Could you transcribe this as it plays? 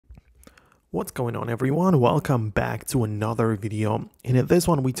What's going on, everyone? Welcome back to another video. In this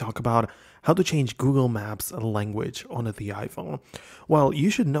one we talk about how to change Google Maps language on the iPhone. Well, you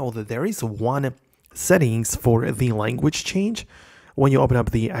should know that there is one settings for the language change when you open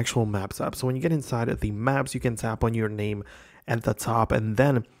up the actual Maps app. So when you get inside of the Maps, you can tap on your name at the top and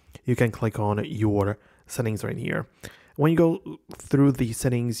then you can click on your settings right here. When you go through the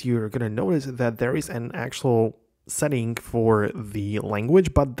settings, you're going to notice that there is an actual setting for the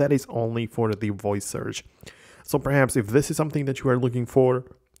language, but that is only for the voice search. So perhaps if this is something that you are looking for,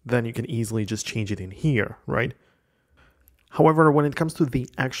 then you can easily just change it in here, right? However, when it comes to the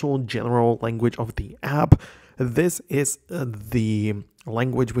actual general language of the app, this is the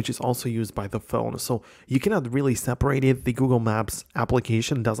language which is also used by the phone. So you cannot really separate it. The Google Maps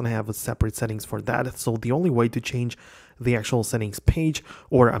application doesn't have a separate settings for that. So the only way to change the actual settings page,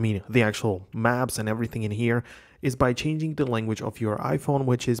 or the actual maps and everything in here, is by changing the language of your iPhone,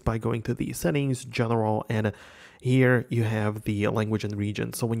 which is by going to the settings, general, and here you have the language and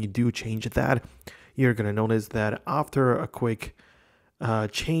region. So when you do change that, you're going to notice that after a quick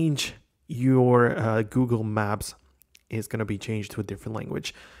change, your Google Maps is going to be changed to a different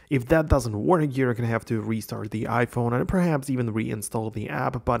language. If that doesn't work, you're going to have to restart the iPhone and perhaps even reinstall the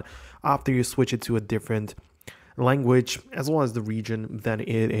app. But after you switch it to a different language as well as the region, then it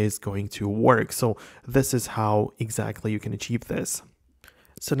is going to work. So this is how exactly you can achieve this.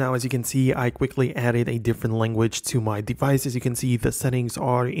 So now, as you can see, I quickly added a different language to my device. As you can see, the settings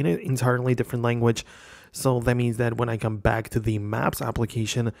are in an entirely different language. So that means that when I come back to the Maps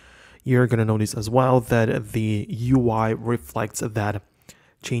application, you're going to notice as well that the UI reflects that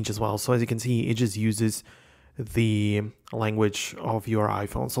change as well. So as you can see, it just uses the language of your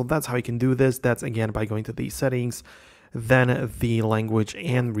iPhone. So that's how you can do this. That's again by going to the settings, then the language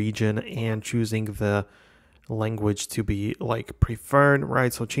and region, and choosing the language to be like preferred,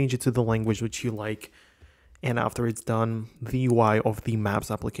 right? So change it to the language which you like, and after it's done, the UI of the Maps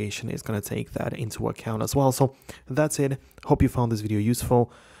application is going to take that into account as well. So that's it. Hope you found this video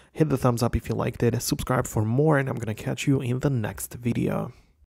useful. Hit the thumbs up if you liked it, subscribe for more, and I'm going to catch you in the next video.